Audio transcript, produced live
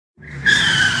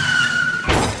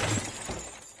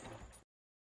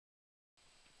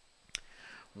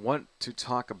want to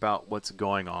talk about what's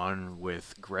going on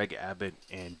with Greg Abbott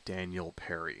and Daniel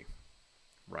Perry,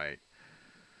 right?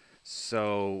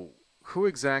 So, who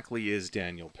exactly is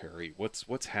Daniel Perry?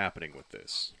 What's happening with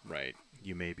this, right?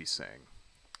 You may be saying.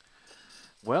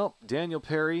 Well, Daniel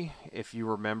Perry, if you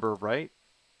remember right,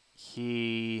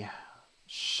 he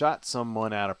shot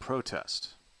someone at a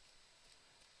protest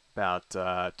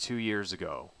about 2 years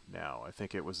ago now. I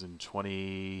think it was in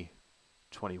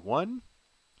 2021,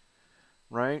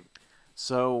 right?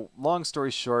 So, long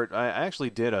story short, I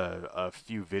actually did a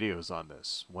few videos on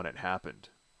this when it happened,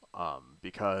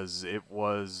 because it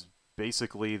was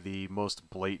basically the most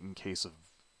blatant case of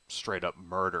straight up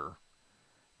murder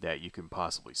that you can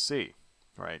possibly see,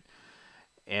 right?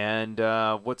 And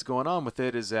what's going on with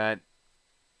it is that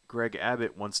Greg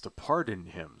Abbott wants to pardon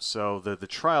him. So the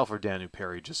trial for Daniel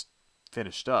Perry just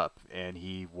finished up, and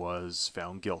he was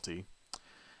found guilty.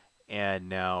 And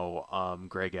now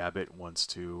Greg Abbott wants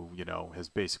to, has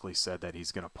basically said that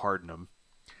he's going to pardon him.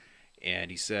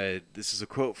 And he said, this is a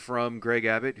quote from Greg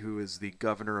Abbott, who is the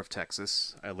governor of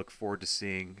Texas. I look forward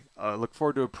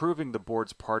to approving the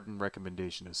board's pardon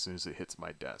recommendation as soon as it hits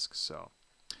my desk. So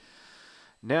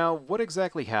now, what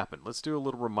exactly happened? Let's do a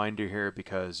little reminder here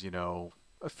because,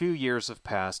 a few years have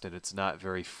passed and it's not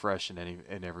very fresh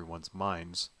in everyone's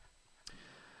minds.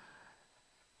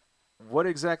 What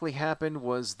exactly happened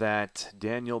was that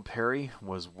Daniel Perry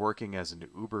was working as an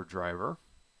Uber driver,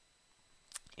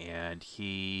 and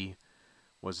he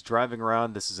was driving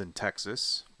around. This is in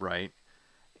Texas, right?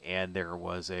 And there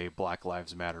was a Black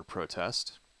Lives Matter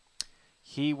protest.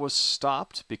 He was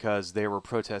stopped because they were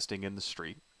protesting in the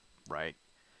street, right?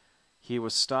 He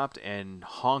was stopped and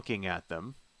honking at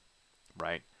them,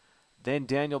 right? Then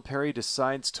Daniel Perry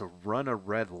decides to run a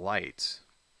red light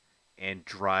and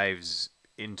drives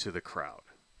into the crowd,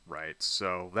 right?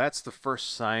 So that's the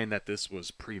first sign that this was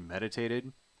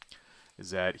premeditated,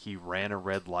 is that he ran a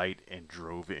red light and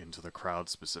drove into the crowd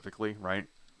specifically, right?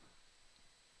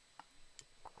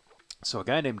 So a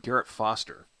guy named Garrett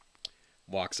Foster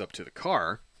walks up to the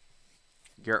car.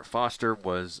 Garrett Foster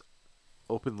was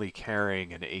openly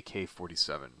carrying an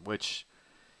AK-47, which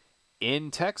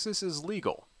in Texas is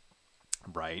legal,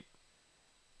 right?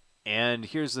 And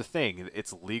here's the thing,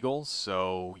 it's legal,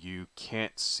 so you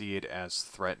can't see it as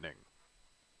threatening,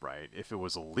 right? If it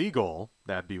was illegal,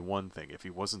 that'd be one thing. If he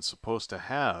wasn't supposed to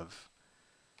have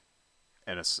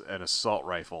an assault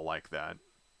rifle like that,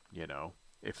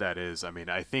 if that is,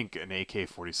 I think an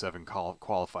AK-47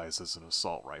 qualifies as an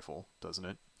assault rifle, doesn't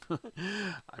it?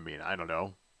 I don't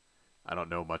know. I don't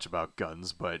know much about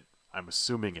guns, but I'm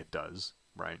assuming it does,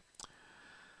 right?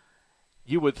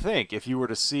 You would think if you were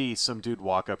to see some dude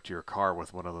walk up to your car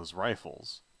with one of those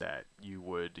rifles that you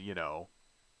would,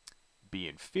 be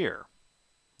in fear,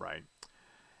 right?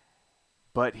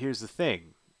 But here's the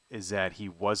thing, is that he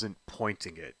wasn't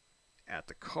pointing it at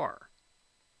the car,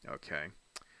 okay?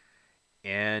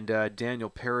 And Daniel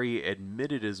Perry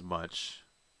admitted as much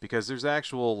because there's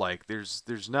actual,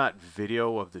 there's not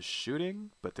video of the shooting,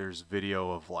 but there's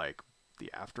video of,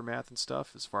 the aftermath and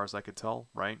stuff as far as I could tell,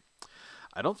 right?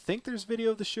 I don't think there's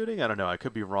video of the shooting. I don't know. I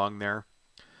could be wrong there.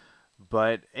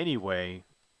 But anyway,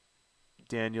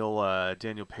 Daniel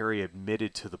Perry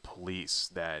admitted to the police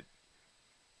that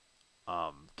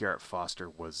Garrett Foster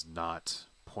was not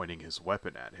pointing his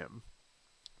weapon at him,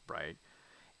 right?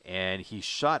 And he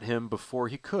shot him before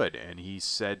he could. And he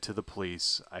said to the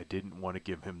police, I didn't want to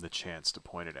give him the chance to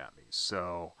point it at me.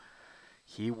 So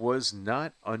he was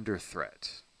not under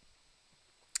threat,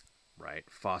 right?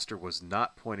 Foster was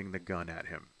not pointing the gun at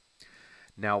him.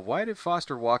 Now, why did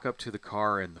Foster walk up to the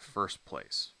car in the first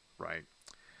place, right?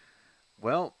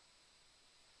 Well,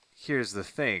 here's the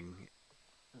thing.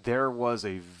 There was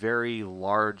a very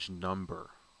large number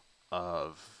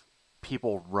of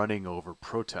people running over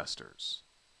protesters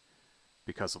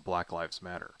because of Black Lives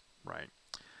Matter, right?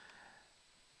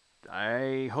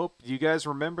 I hope you guys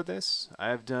remember this.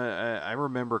 I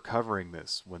remember covering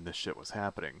this when this shit was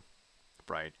happening,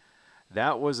 right?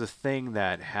 That was a thing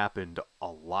that happened a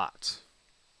lot.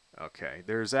 Okay,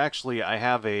 there's actually, I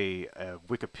have a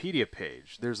Wikipedia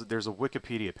page. There's a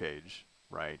Wikipedia page,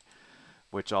 right?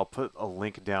 Which I'll put a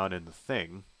link down in the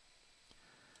thing.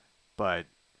 But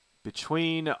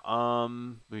between, let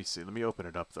me see, let me open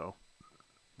it up though.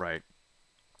 Right.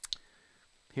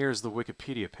 Here's the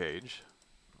Wikipedia page.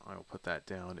 I'll put that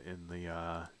down in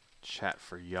the chat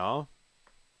for y'all.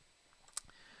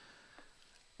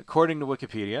 According to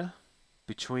Wikipedia,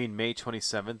 between May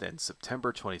 27th and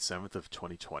September 27th of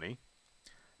 2020,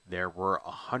 there were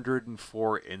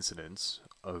 104 incidents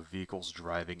of vehicles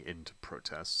driving into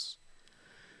protests,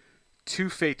 2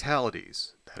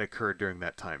 fatalities that occurred during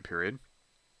that time period,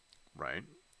 right?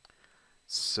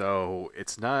 So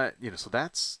it's not, so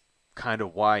that's kind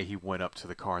of why he went up to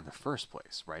the car in the first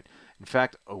place, right? In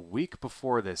fact, a week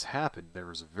before this happened, there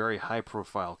was a very high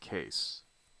profile case,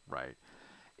 right?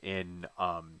 In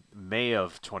May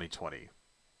of 2020,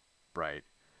 right?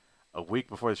 A week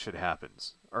before this shit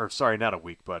happens. Or, sorry, not a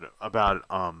week, but about,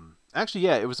 actually,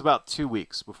 yeah, it was about 2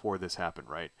 weeks before this happened,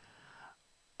 right?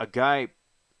 A guy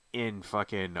in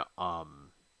fucking,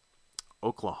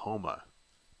 Oklahoma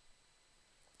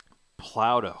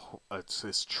plowed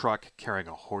this truck carrying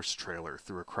a horse trailer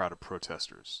through a crowd of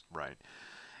protesters, right?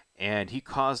 And he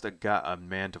caused a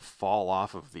man to fall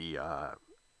off of the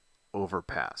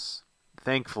overpass.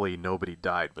 Thankfully, nobody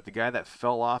died, but the guy that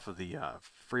fell off of the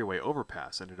freeway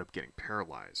overpass ended up getting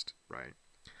paralyzed, right?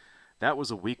 That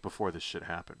was a week before this shit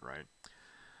happened, right?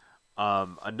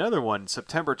 Another one,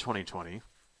 September 2020,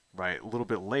 right? A little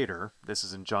bit later, this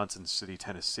is in Johnson City,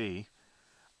 Tennessee.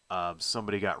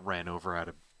 Somebody got ran over at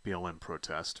a BLM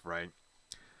protest, right?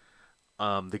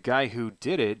 The guy who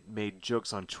did it made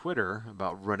jokes on Twitter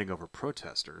about running over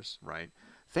protesters, right?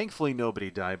 Thankfully,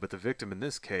 nobody died, but the victim in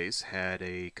this case had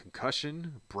a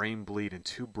concussion, brain bleed, and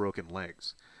 2 broken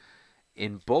legs.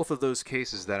 In both of those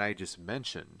cases that I just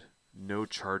mentioned, no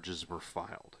charges were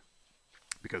filed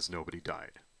because nobody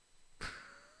died.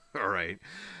 All right.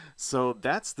 So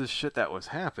that's the shit that was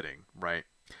happening, right?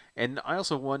 And I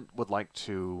also would like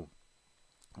to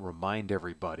remind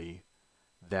everybody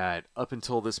that up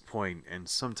until this point and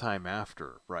sometime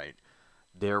after, right,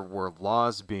 there were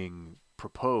laws being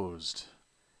proposed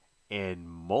in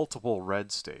multiple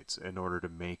red states in order to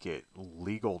make it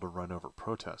legal to run over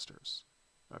protesters.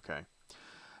 Okay.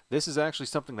 This is actually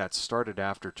something that started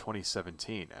after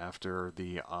 2017, after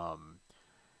the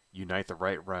Unite the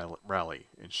Right rally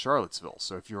in Charlottesville.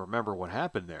 So if you remember what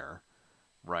happened there,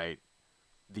 right,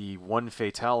 the one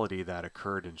fatality that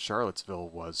occurred in Charlottesville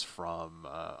was from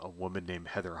a woman named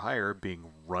Heather Heyer being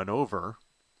run over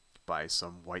by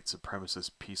some white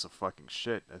supremacist piece of fucking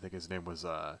shit. I think his name was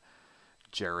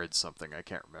Jared something. I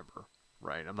can't remember.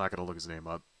 Right? I'm not going to look his name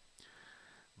up.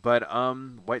 But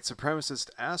white supremacist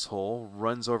asshole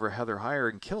runs over Heather Heyer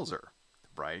and kills her.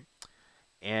 Right?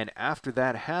 And after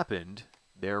that happened,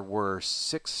 there were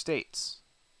 6 states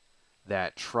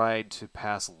that tried to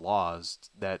pass laws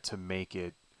that to make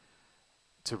it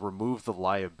to remove the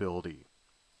liability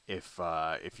if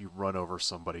you run over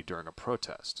somebody during a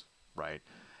protest, right?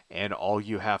 And all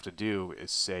you have to do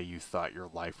is say you thought your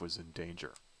life was in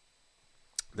danger.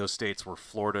 Those states were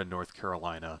Florida, North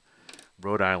Carolina,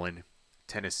 Rhode Island,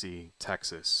 Tennessee,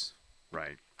 Texas,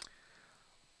 right?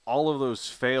 All of those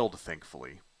failed,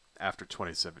 thankfully, after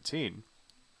 2017.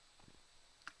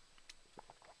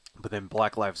 But then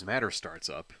Black Lives Matter starts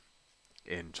up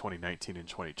in 2019 and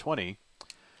 2020,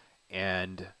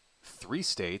 and 3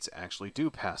 states actually do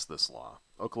pass this law.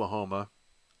 Oklahoma,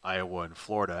 Iowa, and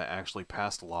Florida actually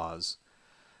passed laws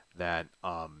that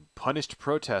punished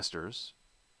protesters,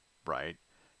 right?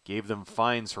 Gave them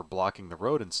fines for blocking the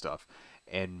road and stuff,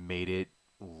 and made it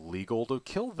legal to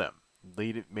kill them.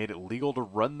 Made it legal to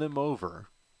run them over,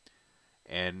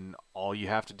 and all you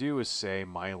have to do is say,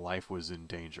 my life was in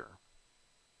danger.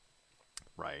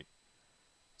 Right?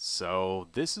 So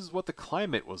this is what the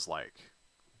climate was like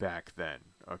back then,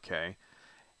 okay?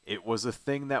 It was a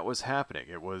thing that was happening.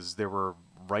 There were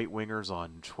right-wingers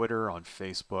on Twitter, on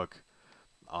Facebook,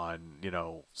 on,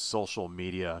 social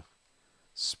media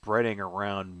spreading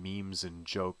around memes and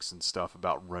jokes and stuff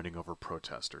about running over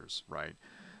protesters, right?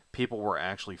 People were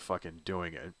actually fucking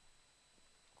doing it,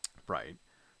 right?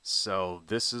 So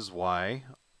this is why,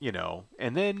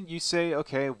 and then you say,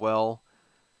 okay, well,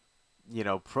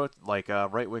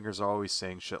 right-wingers are always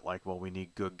saying shit like, well, we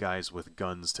need good guys with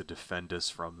guns to defend us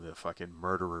from the fucking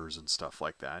murderers and stuff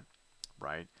like that,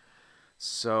 right?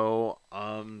 So,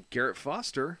 Garrett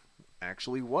Foster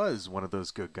actually was one of those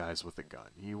good guys with a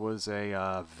gun. He was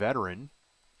a veteran,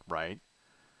 right?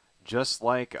 Just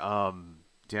like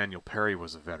Daniel Perry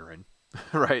was a veteran,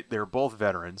 right? They're both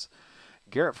veterans.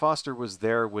 Garrett Foster was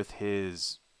there with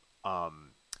his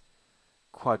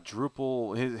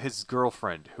his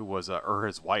girlfriend, who was or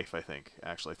his wife, I think.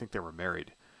 Actually, I think they were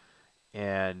married,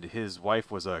 and his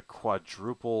wife was a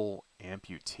quadruple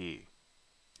amputee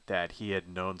that he had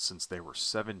known since they were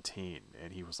 17,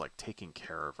 and he was like taking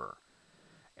care of her.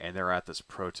 And they're at this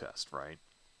protest, right?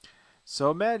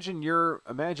 So imagine you're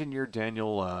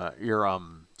Daniel,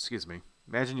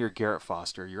 imagine you're Garrett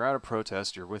Foster. You're at a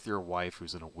protest. You're with your wife,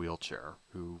 who's in a wheelchair,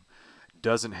 who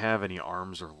doesn't have any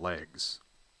arms or legs.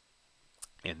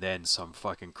 And then some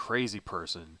fucking crazy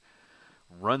person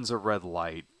runs a red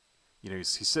light. He's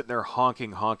sitting there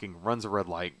honking, runs a red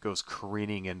light, goes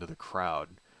careening into the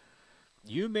crowd,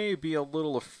 you may be a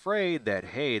little afraid that,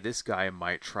 hey, this guy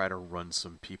might try to run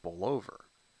some people over.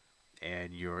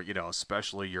 And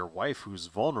especially your wife who's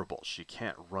vulnerable. She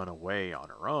can't run away on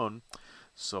her own.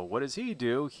 So what does he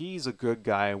do? He's a good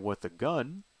guy with a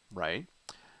gun, right?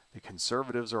 The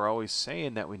conservatives are always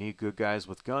saying that we need good guys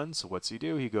with guns. So what's he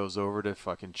do? He goes over to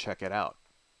fucking check it out,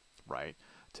 right?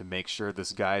 To make sure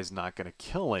this guy's not going to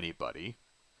kill anybody,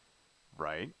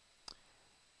 right?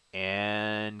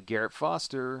 And Garrett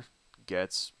Foster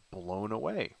gets blown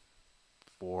away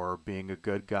for being a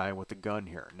good guy with a gun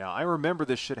here. Now, I remember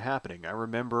this shit happening. I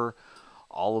remember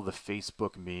all of the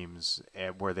Facebook memes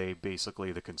where they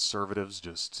basically, the conservatives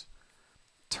just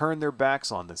turn their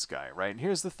backs on this guy, right? And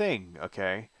here's the thing,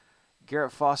 okay?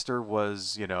 Garrett Foster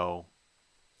was,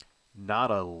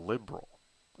 not a liberal,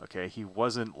 okay? He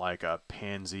wasn't like a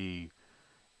pansy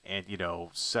and,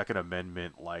 Second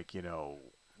Amendment, like,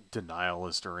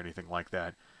 denialist or anything like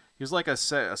that. He was like a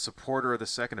supporter of the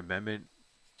Second Amendment,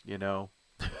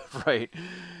 right?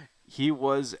 He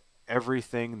was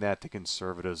everything that the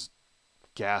conservatives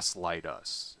gaslight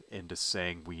us into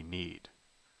saying we need,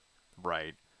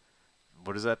 right?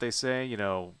 What is that they say?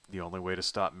 The only way to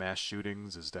stop mass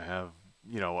shootings is to have,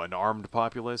 an armed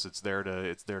populace. It's there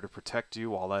to protect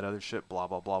you, all that other shit, blah,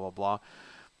 blah, blah, blah, blah.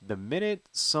 The minute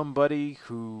somebody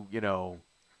who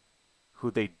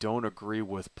they don't agree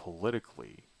with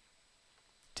politically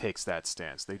takes that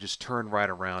stance, they just turn right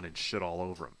around and shit all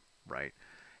over him, right?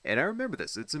 And I remember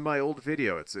this. It's in my old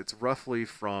video. It's roughly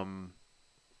from,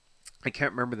 I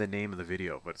can't remember the name of the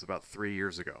video, but it's about 3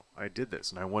 years ago. I did this,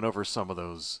 and I went over some of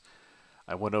those.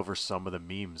 I went over some of the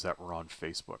memes that were on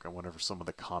Facebook. I went over some of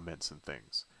the comments and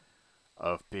things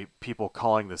of people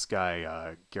calling this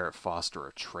guy Garrett Foster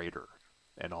a traitor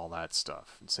and all that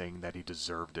stuff, and saying that he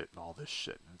deserved it and all this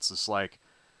shit. And it's just like,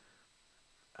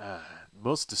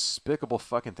 most despicable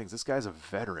fucking things. This guy's a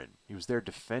veteran. He was there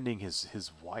defending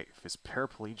his wife, his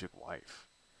paraplegic wife.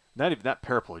 Not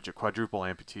paraplegic, quadruple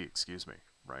amputee, excuse me,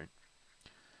 right?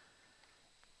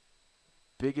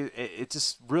 It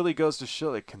just really goes to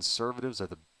show that conservatives are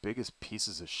the biggest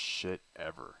pieces of shit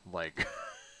ever. Like,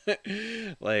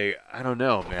 like, I don't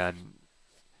know, man.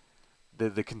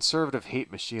 The conservative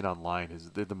hate machine online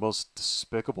they're the most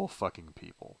despicable fucking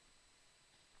people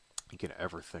you can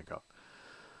ever think of.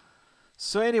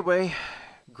 So anyway,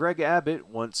 Greg Abbott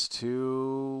wants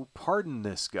to pardon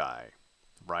this guy,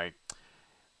 right?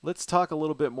 Let's talk a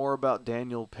little bit more about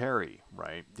Daniel Perry,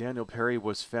 right? Daniel Perry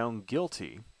was found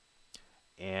guilty,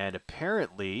 and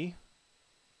apparently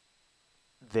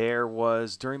there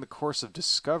was, during the course of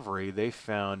discovery, they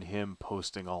found him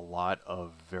posting a lot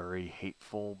of very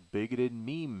hateful, bigoted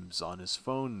memes on his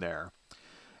phone there,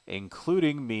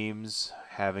 including memes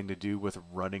having to do with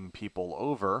running people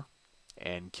over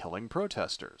and killing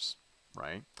protesters,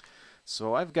 right?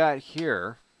 So I've got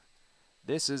here,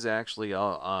 this is actually,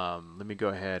 let me go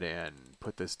ahead and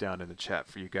put this down in the chat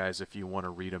for you guys if you want to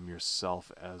read them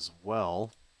yourself as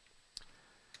well.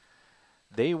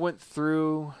 They went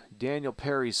through Daniel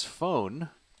Perry's phone.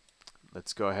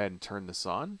 Let's go ahead and turn this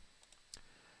on.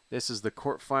 This is the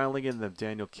court filing in the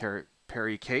Daniel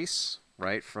Perry case,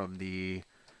 right, from the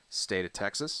state of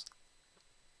Texas.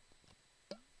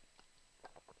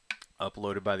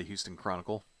 Uploaded by the Houston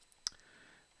Chronicle.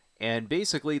 And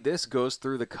basically this goes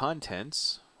through the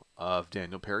contents of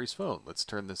Daniel Perry's phone. Let's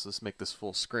make this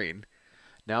full screen.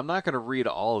 Now I'm not going to read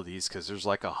all of these because there's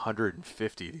like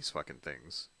 150 of these fucking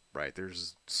things, right?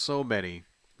 There's so many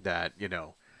that,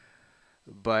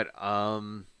 but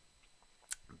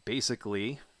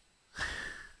basically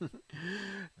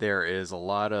there is a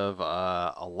lot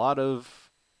of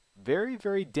very,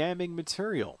 very damning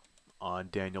material on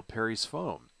Daniel Perry's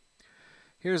phone.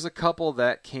 Here's a couple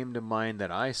that came to mind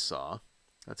that I saw.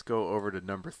 Let's go over to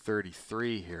number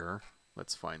 33 here.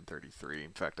 Let's find 33.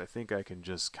 In fact, I think I can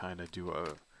just kind of do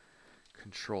a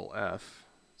Control F,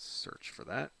 search for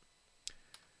that.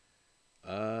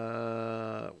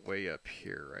 Way up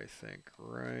here, I think.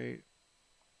 Right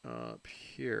up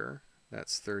here.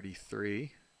 That's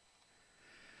 33.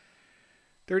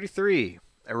 33.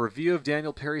 A review of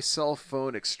Daniel Perry's cell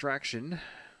phone extraction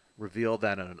revealed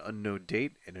that on an unknown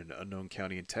date in an unknown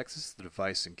county in Texas, the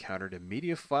device encountered a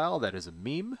media file that is a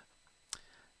meme.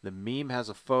 The meme has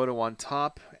a photo on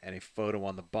top and a photo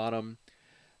on the bottom.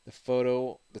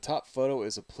 The top photo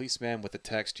is a policeman with the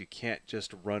text, "You can't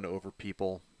just run over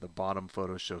people." The bottom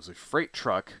photo shows a freight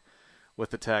truck with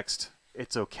the text,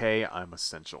 "It's okay, I'm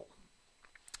essential."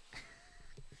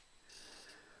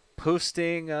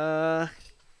 Posting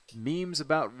memes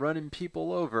about running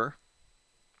people over,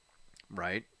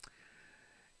 right?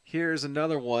 Here's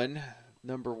another one.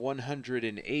 Number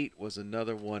 108 was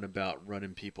another one about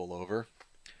running people over.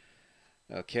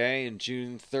 Okay, and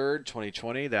June 3rd,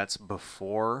 2020, that's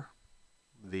before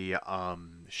the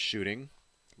shooting,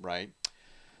 right?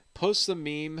 Post the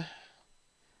meme.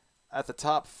 At the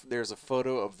top, there's a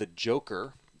photo of the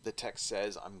Joker. The text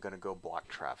says, "I'm going to go block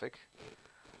traffic."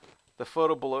 The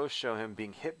photo below show him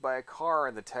being hit by a car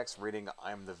and the text reading,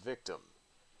 "I'm the victim."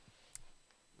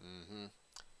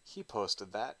 He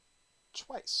posted that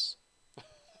twice.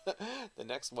 The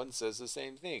next one says the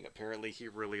same thing. Apparently he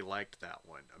really liked that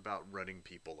one about running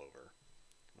people over,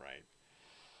 right?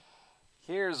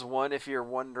 Here's one if you're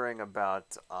wondering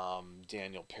about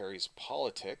Daniel Perry's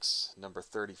politics. Number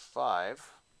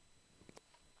 35.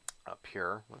 Up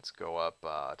here. Let's go up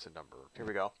to number... Here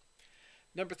we go.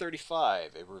 Number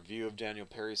 35. A review of Daniel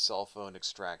Perry's cell phone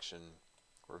extraction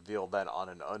revealed that on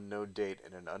an unknown date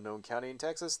in an unknown county in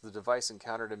Texas, the device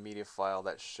encountered a media file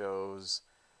that shows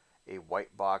a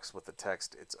white box with the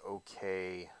text, "It's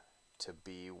okay to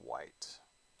be white."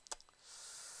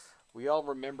 We all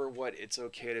remember what "It's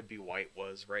okay to be white"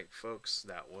 was, right, folks?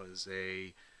 That was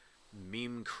a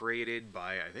meme created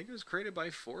by, I think it was created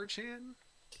by 4chan,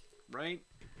 right?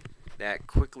 That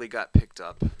quickly got picked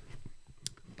up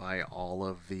by all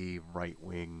of the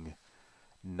right-wing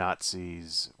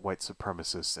Nazis, white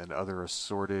supremacists, and other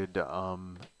assorted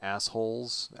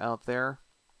assholes out there.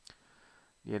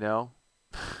 You know?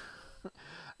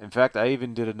 In fact, I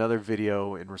even did another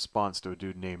video in response to a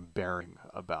dude named Bering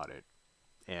about it.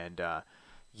 And,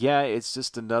 yeah, it's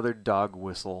just another dog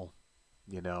whistle,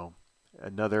 you know.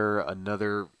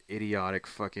 Another idiotic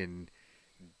fucking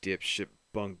dipshit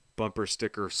bumper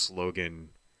sticker slogan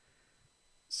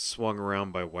swung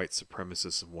around by white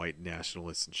supremacists and white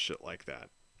nationalists and shit like that.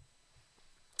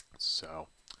 So,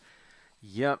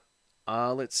 yep.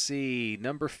 Let's see.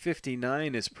 Number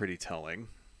 59 is pretty telling.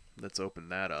 Let's open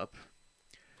that up.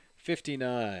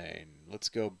 59. Let's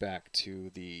go back to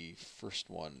the first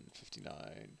one.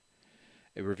 59.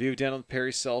 A review of Daniel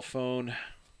Perry's cell phone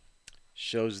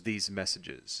shows these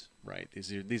messages, right?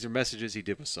 These are messages he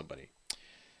did with somebody.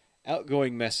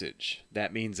 Outgoing message.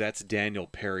 That means that's Daniel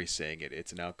Perry saying it.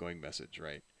 It's an outgoing message,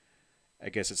 right? I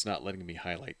guess it's not letting me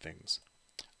highlight things.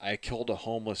 I killed a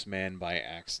homeless man by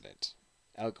accident.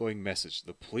 Outgoing message.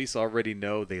 The police already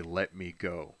know, they let me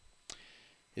go.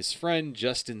 His friend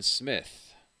Justin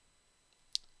Smith.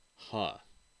 Huh.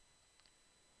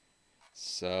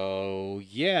 So,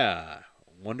 yeah.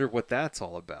 Wonder what that's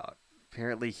all about.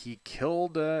 Apparently he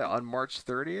killed, on March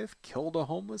 30th, killed a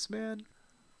homeless man.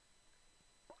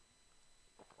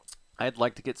 I'd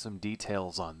like to get some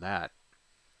details on that.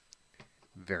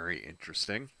 Very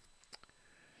interesting.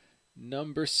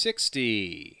 Number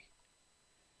 60.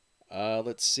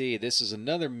 Let's see. This is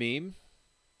another meme.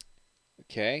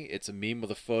 Okay, it's a meme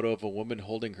with a photo of a woman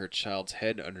holding her child's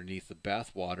head underneath the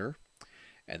bathwater.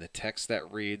 And the text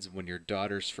that reads, "When your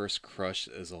daughter's first crush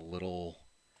is a little..."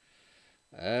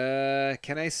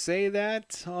 Can I say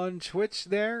that on Twitch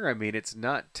there? I mean, it's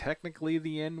not technically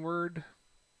the N-word,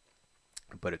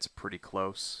 but it's pretty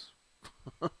close.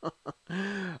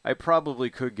 I probably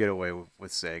could get away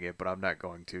with saying it, but I'm not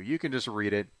going to. You can just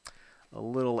read it. A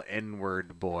little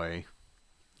N-word boy.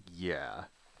 Yeah.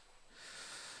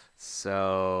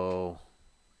 So,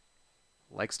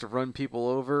 likes to run people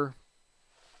over.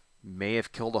 May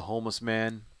have killed a homeless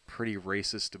man. Pretty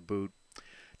racist to boot.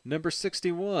 Number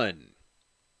 61.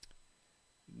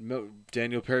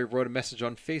 Daniel Perry wrote a message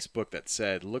on Facebook that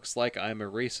said, "Looks like I'm a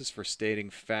racist for stating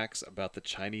facts about the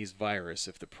Chinese virus.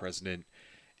 If the president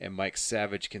and Mike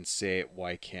Savage can say it,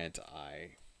 why can't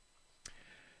I?"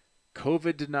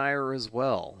 COVID denier as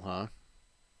well, huh?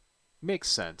 Makes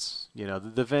sense. You know,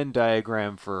 the Venn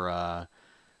diagram for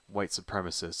white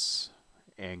supremacists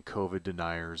and COVID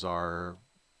deniers are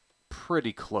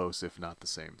pretty close, if not the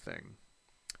same thing.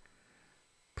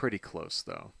 Pretty close,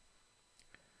 though.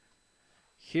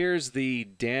 Here's the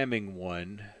damning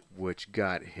one, which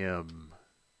got him,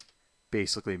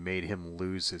 basically made him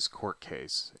lose his court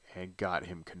case and got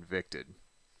him convicted.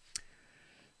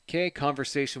 Okay,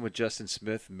 conversation with Justin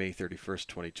Smith, May 31st,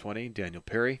 2020, Daniel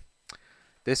Perry.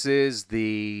 This is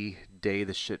the day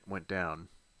the shit went down,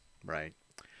 right?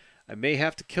 "I may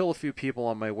have to kill a few people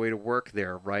on my way to work. They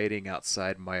are rioting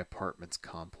outside my apartment's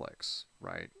complex,"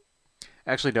 right?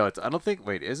 Actually, no, I don't think,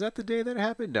 wait, is that the day that it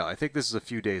happened? No, I think this is a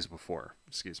few days before.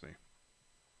 Excuse me.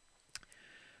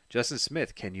 Justin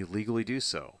Smith, "Can you legally do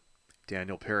so?"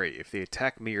 Daniel Perry, "If they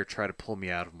attack me or try to pull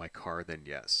me out of my car, then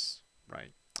yes,"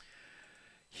 right?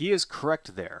 He is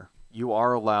correct there. You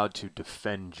are allowed to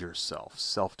defend yourself.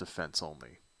 Self-defense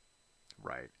only,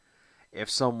 right? If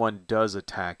someone does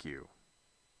attack you,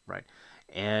 right?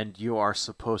 And you are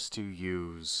supposed to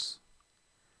use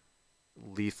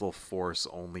lethal force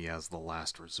only as the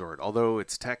last resort. Although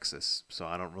it's Texas, so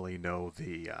I don't really know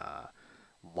the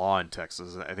law in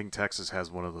Texas. I think Texas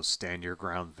has one of those stand your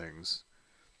ground things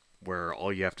where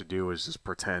all you have to do is just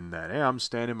pretend that, hey, I'm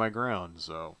standing my ground.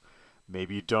 So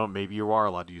maybe you don't, maybe you are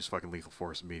allowed to use fucking lethal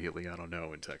force immediately. I don't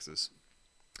know in Texas.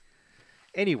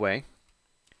 Anyway,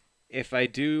 if I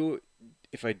do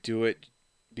it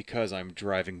because I'm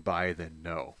driving by, then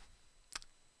no.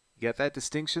 You get that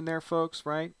distinction there, folks,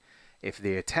 right? If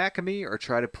they attack me or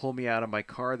try to pull me out of my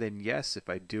car, then yes. If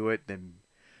I do it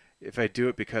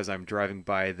because I'm driving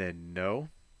by, then no.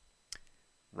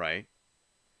 Right?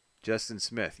 Justin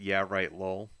Smith, yeah, right,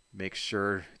 lol. Make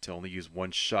sure to only use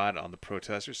one shot on the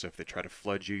protesters, so if they try to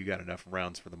flood you, you got enough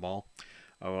rounds for them all.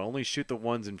 I will only shoot the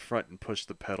ones in front and push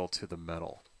the pedal to the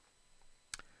metal.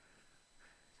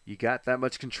 You got that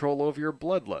much control over your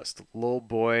bloodlust. Lil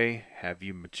boy, have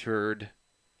you matured?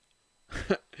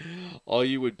 All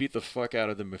you would beat the fuck out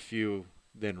of them a few,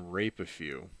 then rape a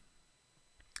few.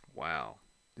 Wow.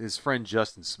 His friend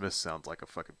Justin Smith sounds like a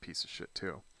fucking piece of shit,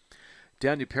 too.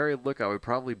 Daniel Perry, look, I would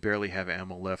probably barely have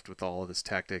ammo left with all of this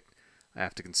tactic. I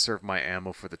have to conserve my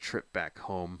ammo for the trip back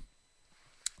home.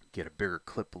 Get a bigger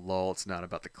clip, lol. It's not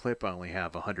about the clip. I only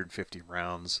have 150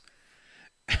 rounds.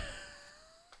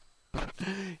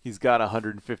 He's got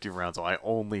 150 rounds. So I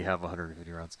only have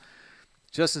 150 rounds.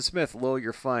 Justin Smith, lol,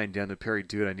 you're fine. Daniel Perry,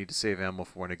 dude, I need to save ammo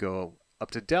for when I go up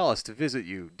to Dallas to visit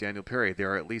you. Daniel Perry,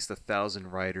 there are at least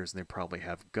 1,000 riders and they probably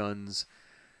have guns.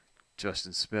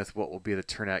 Justin Smith, what will be the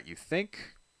turnout you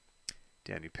think?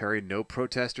 Daniel Perry, no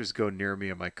protesters go near me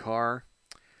in my car.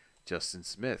 Justin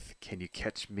Smith, can you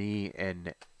catch me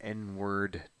an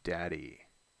N-word daddy?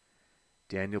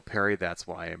 Daniel Perry, that's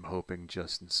why I'm hoping.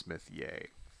 Justin Smith, yay.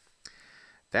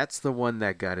 That's the one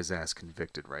that got his ass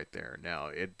convicted right there. Now,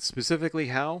 it specifically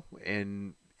how?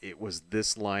 And it was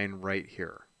this line right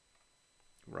here.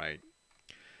 Right?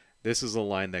 This is a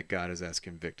line that got his ass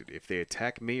convicted. If they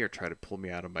attack me or try to pull me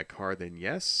out of my car, then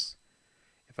yes.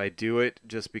 If I do it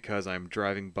just because I'm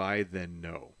driving by, then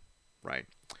no. Right?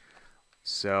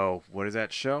 So, what does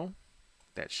that show?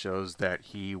 That shows that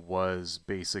he was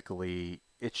basically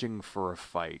itching for a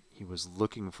fight. He was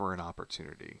looking for an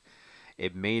opportunity.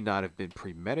 It may not have been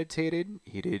premeditated.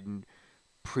 He didn't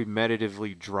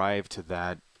premeditatively drive to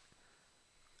that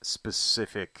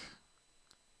specific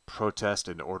protest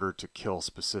in order to kill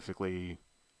specifically,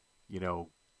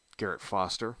 Garrett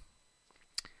Foster.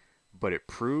 But it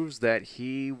proves that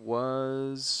he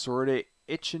was sort of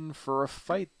itching for a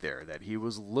fight there, that he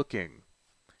was looking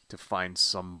to find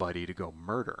somebody to go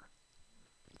murder.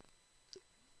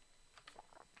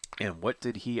 And what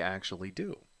did he actually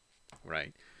do?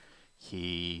 Right?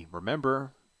 He,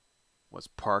 remember, was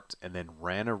parked and then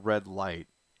ran a red light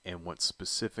and went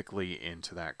specifically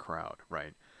into that crowd,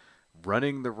 right?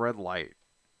 Running the red light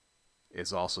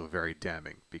is also very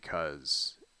damning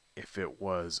because if it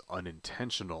was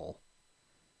unintentional,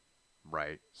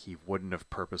 right, he wouldn't have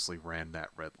purposely ran that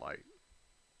red light.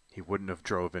 He wouldn't have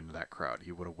drove into that crowd.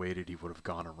 He would have waited. He would have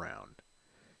gone around.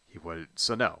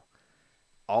 So no.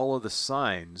 All of the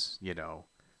signs,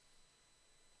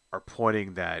 are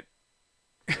pointing that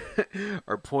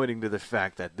are pointing to the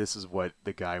fact that this is what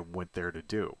the guy went there to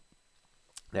do.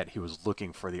 That he was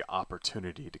looking for the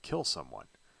opportunity to kill someone,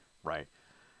 right?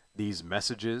 These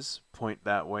messages point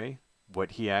that way.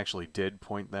 What he actually did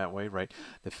point that way, right?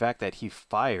 The fact that he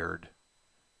fired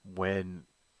when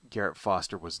Garrett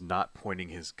Foster was not pointing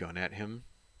his gun at him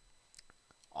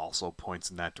also points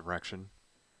in that direction.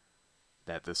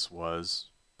 That this was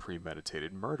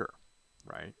premeditated murder,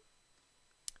 right?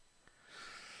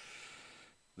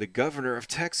 The governor of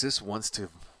Texas wants to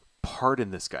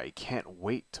pardon this guy. He can't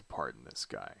wait to pardon this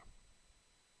guy.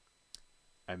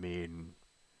 I mean,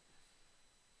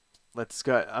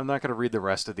 I'm not going to read the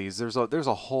rest of these. There's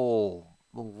a whole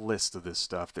list of this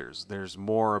stuff. There's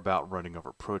more about running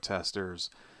over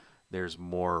protesters. There's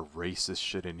more racist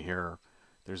shit in here.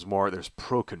 There's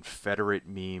pro-Confederate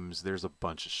memes. There's a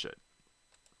bunch of shit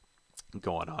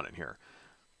going on in here.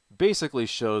 Basically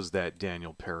shows that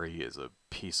Daniel Perry is a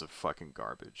piece of fucking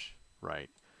garbage, right?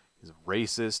 He's a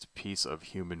racist piece of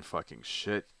human fucking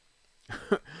shit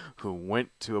who went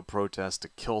to a protest to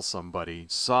kill somebody,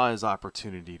 saw his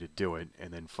opportunity to do it,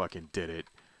 and then fucking did it,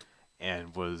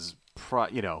 and was,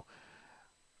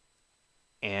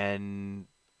 and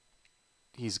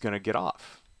he's gonna get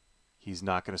off. He's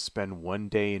not gonna spend one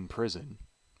day in prison,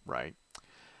 right?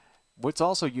 What's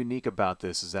also unique about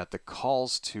this is that the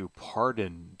calls to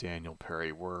pardon Daniel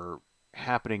Perry were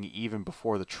happening even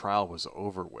before the trial was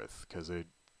over with, because it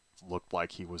looked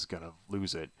like he was going to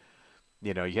lose it.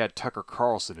 You know, you had Tucker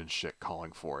Carlson and shit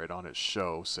calling for it on his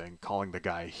show, saying, calling the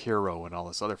guy a hero and all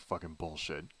this other fucking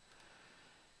bullshit,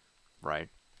 right?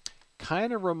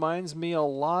 Kind of reminds me a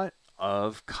lot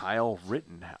of Kyle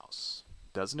Rittenhouse,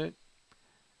 doesn't it?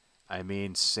 I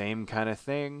mean, same kind of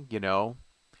thing, you know.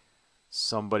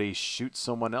 Somebody shoots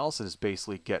someone else and is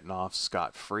basically getting off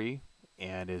scot-free,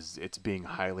 and it's being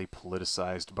highly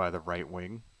politicized by the right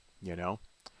wing, you know,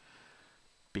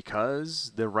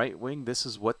 because the right wing, this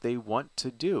is what they want to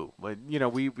do. But you know,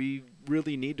 we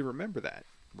really need to remember that,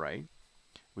 right?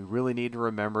 We really need to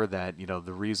remember that, you know,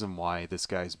 the reason why this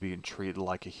guy's being treated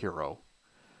like a hero,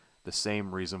 the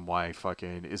same reason why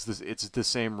fucking is this, it's the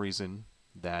same reason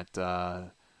that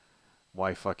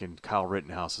why fucking Kyle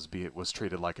Rittenhouse was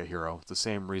treated like a hero. It's the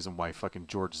same reason why fucking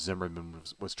George Zimmerman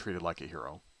was treated like a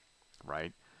hero,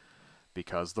 right?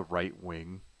 Because the right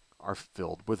wing are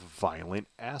filled with violent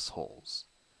assholes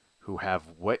who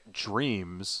have wet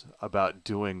dreams about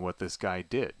doing what this guy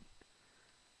did,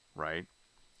 right?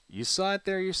 You saw it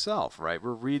there yourself, right?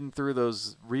 We're reading through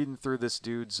this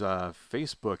dude's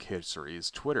Facebook history, his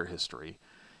Twitter history.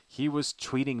 He was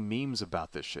tweeting memes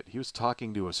about this shit. He was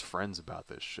talking to his friends about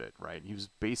this shit, right? He was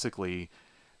basically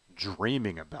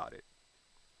dreaming about it.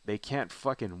 They can't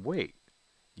fucking wait,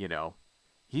 you know?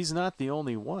 He's not the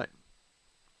only one.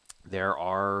 There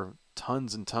are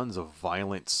tons and tons of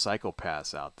violent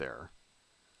psychopaths out there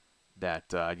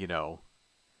that, you know,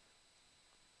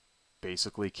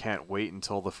 basically can't wait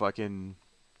until the fucking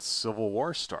Civil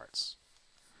War starts.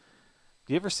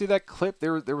 Do you ever see that clip?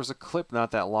 There was a clip not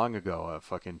that long ago, a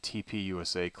fucking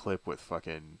TPUSA clip with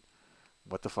fucking,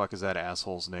 what the fuck is that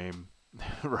asshole's name?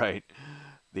 Right?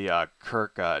 The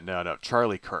Kirk, no,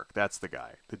 Charlie Kirk, that's the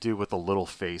guy. The dude with the little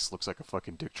face, looks like a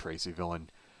fucking Dick Tracy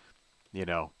villain. You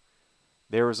know,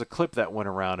 there was a clip that went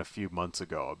around a few months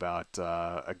ago about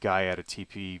a guy at a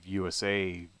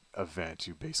TPUSA event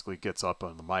who basically gets up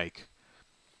on the mic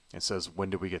and says, when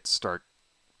do we get to start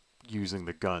using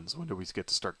the guns? When do we get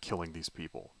to start killing these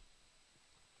people?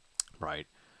 Right?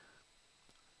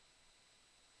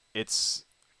 It's,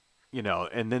 you know,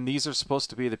 and then these are supposed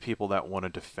to be the people that want to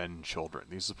defend children.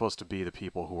 These are supposed to be the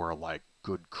people who are like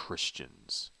good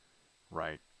Christians,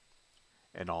 right?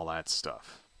 And all that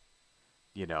stuff.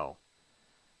 You know,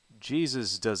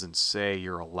 Jesus doesn't say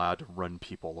you're allowed to run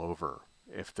people over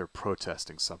if they're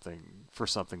protesting something for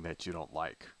something that you don't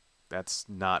like. That's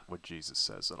not what Jesus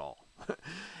says at all.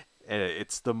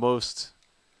 It's the most,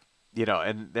 you know,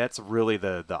 and that's really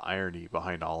the irony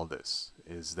behind all of this,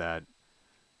 is that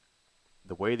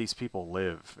the way these people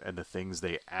live and the things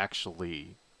they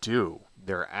actually do,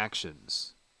 their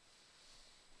actions,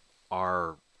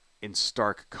 are in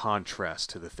stark contrast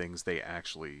to the things they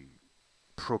actually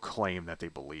proclaim that they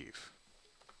believe,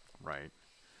 right?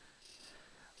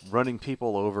 Running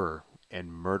people over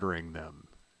and murdering them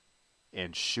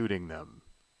and shooting them,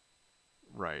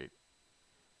 right,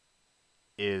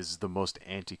 is the most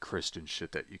anti-Christian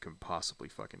shit that you can possibly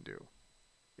fucking do.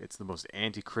 It's the most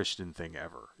anti-Christian thing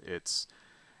ever. It's,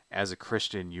 as a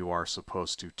Christian, you are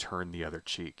supposed to turn the other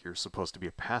cheek. You're supposed to be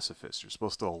a pacifist. You're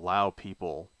supposed to allow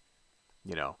people,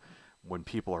 you know, when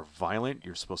people are violent,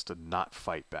 you're supposed to not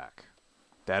fight back.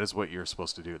 That is what you're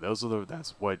supposed to do.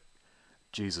 That's what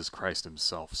Jesus Christ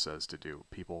himself says to do.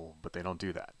 People, but they don't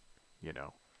do that, you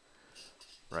know,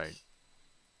 right?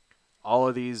 All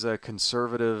of these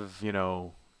conservative, you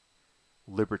know,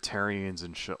 libertarians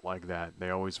and shit like that, they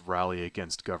always rally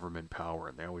against government power,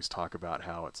 and they always talk about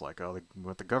how it's like, oh, we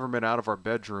want the government out of our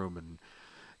bedroom, and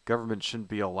government shouldn't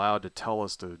be allowed to tell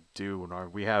us to do,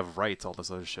 and we have rights, all this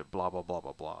other shit, blah, blah, blah,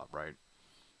 blah, blah, right?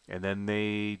 And then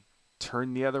they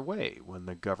turn the other way when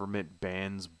the government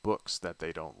bans books that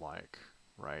they don't like,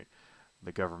 right?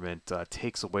 The government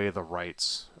takes away the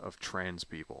rights of trans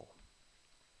people,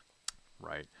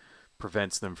 right?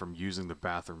 Prevents them from using the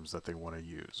bathrooms that they want to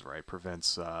use, right?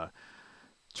 Prevents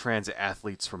trans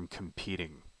athletes from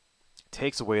competing.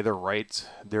 Takes away their rights,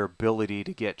 their ability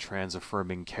to get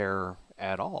trans-affirming care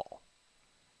at all.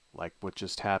 Like what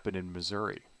just happened in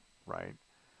Missouri, right?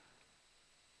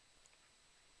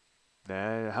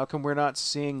 How come we're not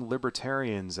seeing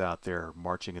libertarians out there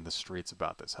marching in the streets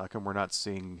about this? How come we're not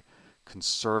seeing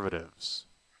conservatives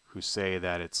who say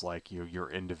that it's like your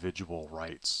individual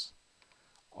rights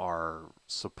are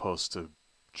supposed to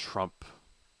trump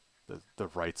the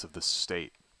rights of the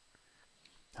state?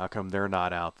 How come they're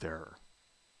not out there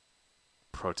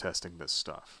protesting this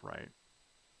stuff, right?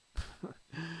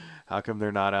 How come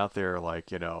they're not out there,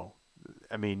 like, you know,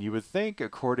 I mean, you would think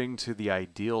according to the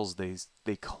ideals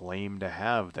they claim to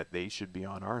have that they should be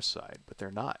on our side, but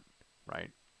they're not,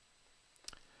 right?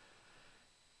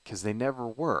 Because they never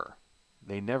were.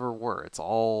 They never were. It's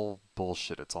all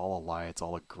bullshit. It's all a lie. It's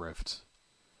all a grift.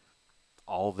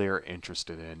 All they're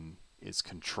interested in is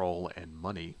control and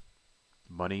money.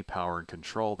 Money, power, and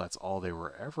control. That's all they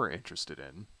were ever interested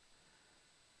in.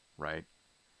 Right?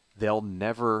 They'll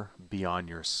never be on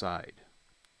your side.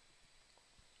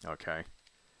 Okay?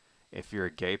 If you're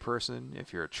a gay person,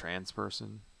 if you're a trans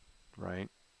person, right?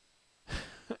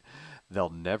 They'll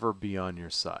never be on your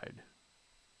side.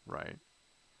 Right?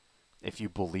 If you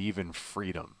believe in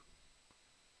freedom,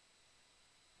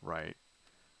 right?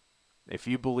 If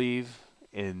you believe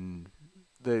in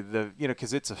the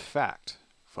because it's a fact,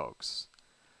 folks,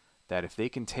 that if they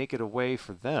can take it away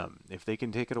for them, if they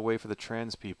can take it away for the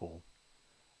trans people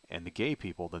and the gay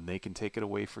people, then they can take it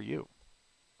away for you,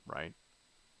 right?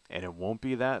 And it won't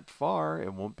be that far.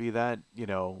 It won't be that,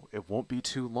 it won't be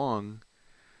too long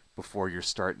before you're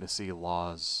starting to see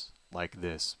laws like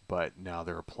this, but now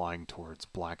they're applying towards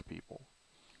black people.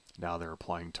 Now they're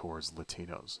applying towards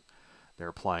Latinos. They're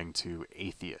applying to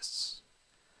atheists.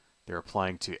 They're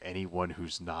applying to anyone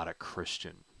who's not a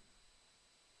Christian.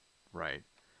 Right?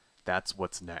 That's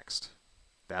what's next.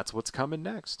 That's what's coming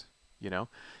next.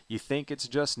 You think it's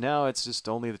just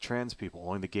only the trans people,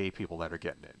 only the gay people that are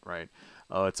getting it, right?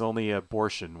 Oh, it's only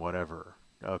abortion, whatever.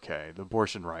 Okay, the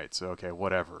abortion rights, okay,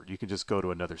 whatever. You can just go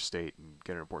to another state and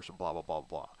get an abortion, blah, blah, blah,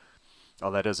 blah. Oh,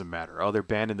 that doesn't matter. Oh, they're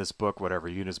banning this book, whatever.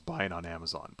 You can just buy it on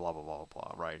Amazon, blah, blah, blah,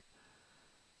 blah, right?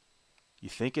 You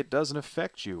think it doesn't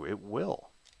affect you. It will.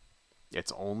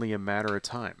 It's only a matter of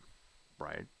time,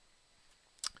 right?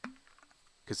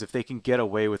 Because if they can get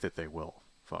away with it, they will,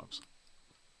 folks.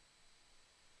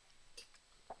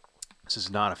 This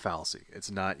is not a fallacy. It's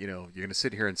not, you're going to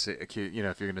sit here and say, if you're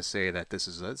going to say that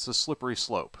it's a slippery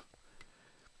slope.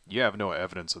 You have no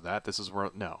evidence of that. This is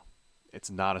where, no. It's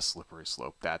not a slippery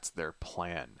slope. That's their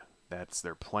plan. That's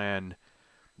their plan.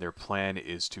 Their plan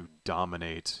is to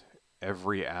dominate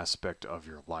every aspect of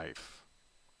your life.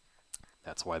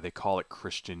 That's why they call it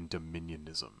Christian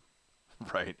dominionism,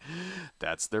 right?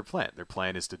 That's their plan. Their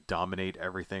plan is to dominate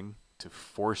everything, to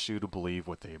force you to believe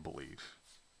what they believe,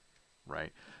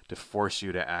 right? To force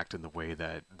you to act in the way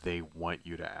that they want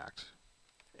you to act.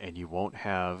 And you won't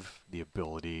have the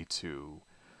ability to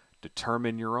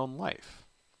determine your own life.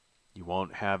 You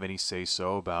won't have any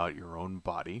say-so about your own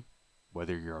body,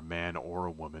 whether you're a man or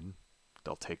a woman.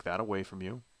 They'll take that away from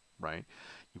you, right?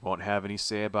 You won't have any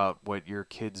say about what your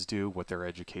kids do, what their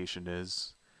education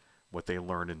is, what they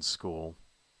learn in school.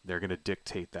 They're going to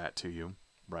dictate that to you,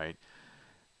 right?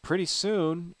 Pretty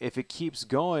soon, if it keeps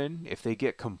going, if they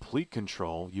get complete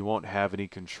control, you won't have any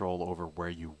control over where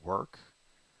you work,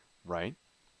 right?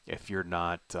 If you're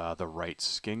not the right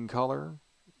skin color,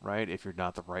 right? If you're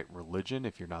not the right religion,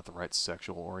 if you're not the right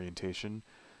sexual orientation,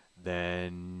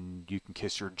 then you can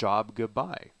kiss your job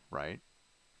goodbye, right?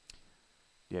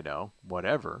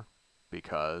 Whatever,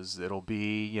 because it'll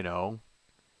be,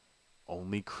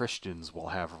 only Christians will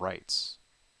have rights.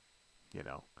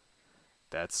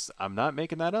 I'm not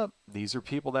making that up. These are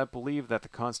people that believe that the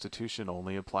Constitution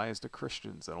only applies to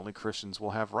Christians, that only Christians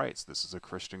will have rights. This is a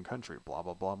Christian country, blah,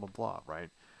 blah, blah, blah, blah, right?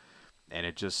 And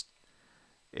it's just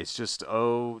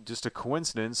a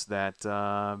coincidence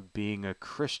that being a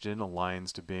Christian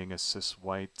aligns to being a cis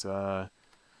white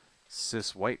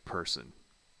person,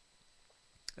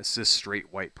 a cis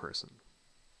straight white person,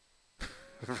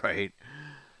 right?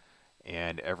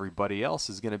 And everybody else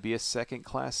is going to be a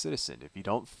second-class citizen. If you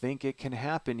don't think it can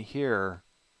happen here,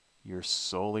 you're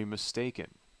solely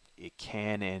mistaken. It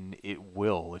can and it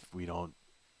will if we don't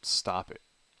stop it.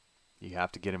 You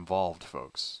have to get involved,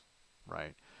 folks,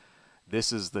 right?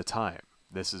 This is the time.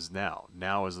 This is now.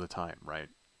 Now is the time, right?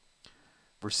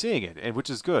 We're seeing it, and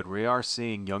which is good. We are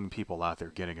seeing young people out there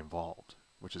getting involved,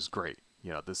 which is great.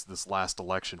 This last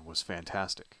election was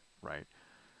fantastic, right?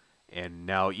 And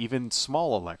now even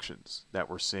small elections that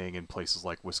we're seeing in places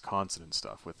like Wisconsin and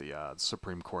stuff with the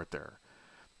Supreme Court there,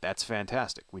 that's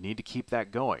fantastic. We need to keep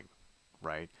that going,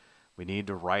 right? We need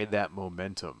to ride that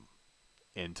momentum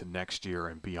into next year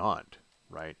and beyond,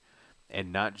 right?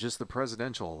 And not just the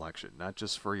presidential election, not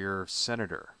just for your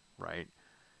senator, right?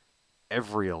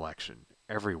 Every election,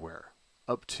 everywhere,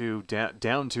 up to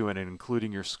down to and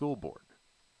including your school board.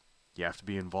 You have to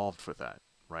be involved with that,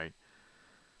 right?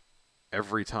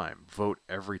 Every time. Vote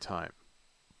every time,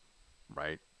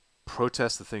 right?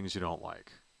 Protest the things you don't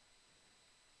like.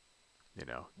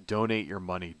 Donate your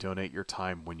money, donate your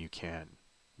time when you can.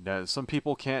 Now, some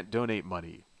people can't donate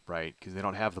money, right? Because they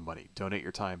don't have the money. Donate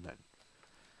your time then,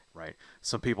 right?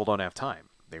 Some people don't have time.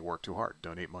 They work too hard.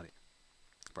 Donate money,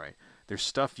 right? There's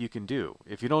stuff you can do.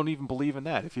 If you don't even believe in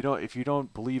that, if you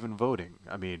don't believe in voting,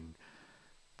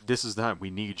 this is the time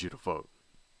we need you to vote.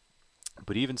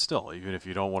 But even still, even if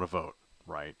you don't want to vote,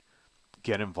 right,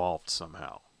 get involved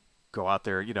somehow. Go out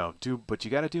there, but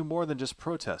you got to do more than just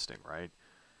protesting, right?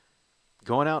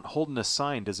 Going out and holding a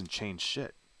sign doesn't change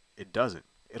shit. It doesn't.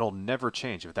 It'll never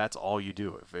change if that's all you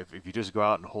do. If you just go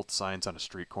out and hold signs on a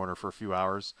street corner for a few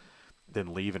hours,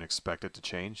 then leave and expect it to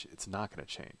change, it's not going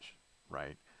to change,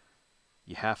 right?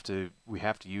 We have to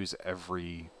use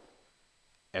every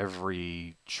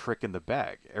trick in the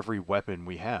bag, every weapon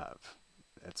we have.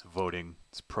 It's voting,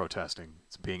 it's protesting,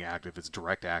 it's being active, it's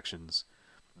direct actions,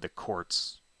 the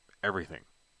courts, everything.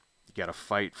 You got to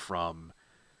fight from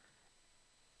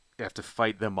You have to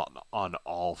fight them on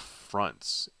all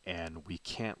fronts, and we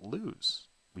can't lose.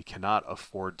 We cannot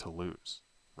afford to lose,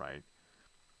 right?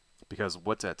 Because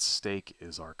what's at stake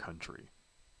is our country,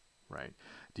 right?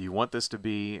 Do you want this to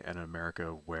be an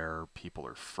America where people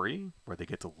are free, where they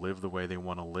get to live the way they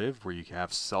want to live, where you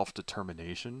have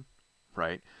self-determination,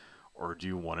 right? Or do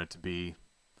you want it to be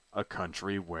a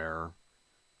country where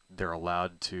they're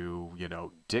allowed to,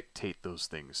 dictate those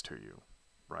things to you,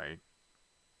 right?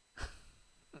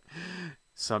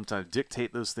 Sometimes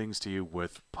dictate those things to you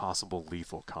with possible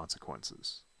lethal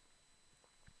consequences,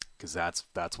 because that's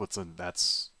what's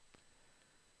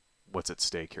at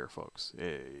stake here, folks.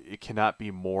 It cannot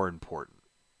be more important.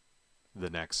 The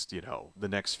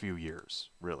next few years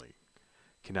really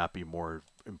cannot be more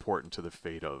important to the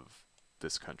fate of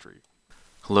this country.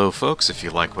 Hello folks, if you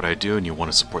like what I do and you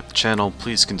want to support the channel,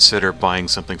 please consider buying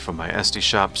something from my Etsy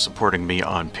shop, supporting me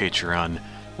on Patreon,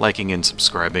 liking and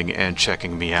subscribing, and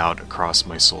checking me out across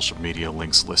my social media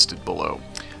links listed below.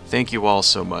 Thank you all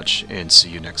so much, and see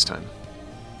you next time.